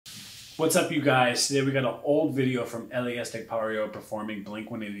What's up, you guys? Today we got an old video from Estepario performing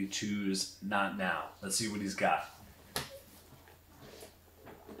Blink-182's Not Now. Let's see what he's got.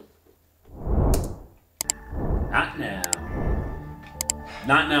 Not Now.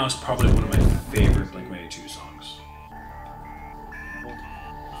 Not Now is probably one of my favorite Blink-182 songs.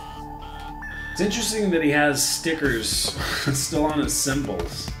 It's interesting that he has stickers still on his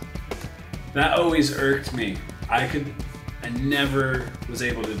cymbals. That always irked me. I never was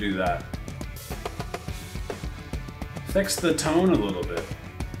able to do that. Fix the tone a little bit.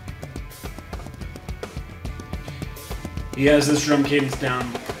 He has this drum cadence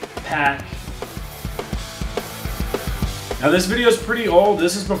down pat. Now this video is pretty old.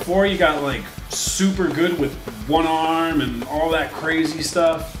 This is before you got like super good with one arm and all that crazy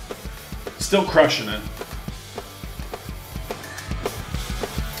stuff. Still crushing it.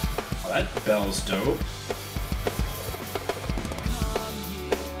 Oh, that bell's dope.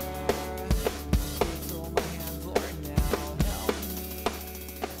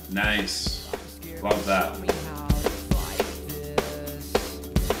 Nice. Love that.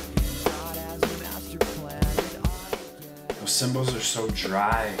 Those cymbals are so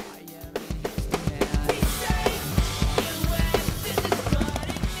dry.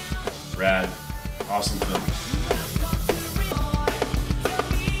 Rad. Awesome film.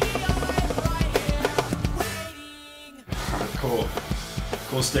 Cool.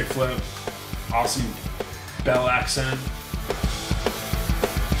 Cool stick flip. Awesome bell accent.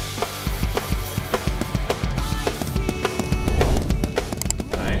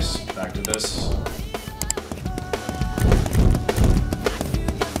 Back to this.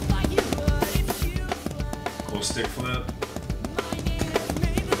 Cool stick flip.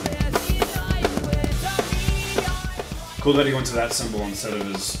 Cool that he went to that cymbal instead of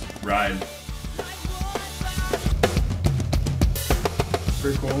his ride.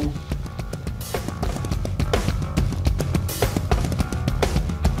 Pretty cool.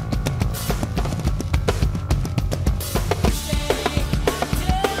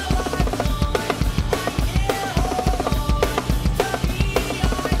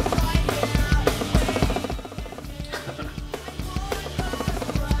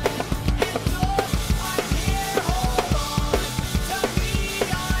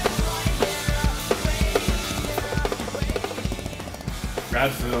 Rad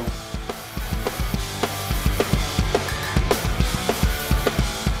Phil.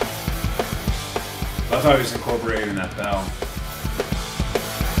 Love how he's incorporating that bell.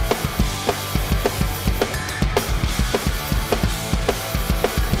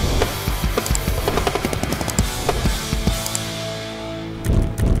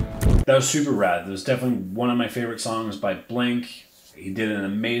 That was super rad. That was definitely one of my favorite songs by Blink. He did an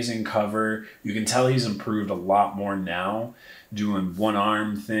amazing cover. You can tell he's improved a lot more now, doing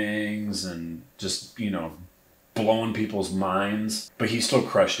one-arm things and just, you know, blowing people's minds. But he still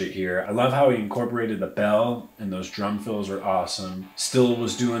crushed it here. I love how he incorporated the bell, and those drum fills are awesome. Still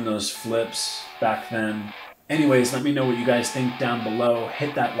was doing those flips back then. Anyways, let me know what you guys think down below.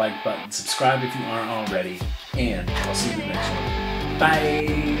 Hit that like button, subscribe if you aren't already, and I'll see you next one.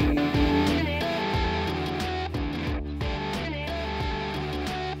 Bye!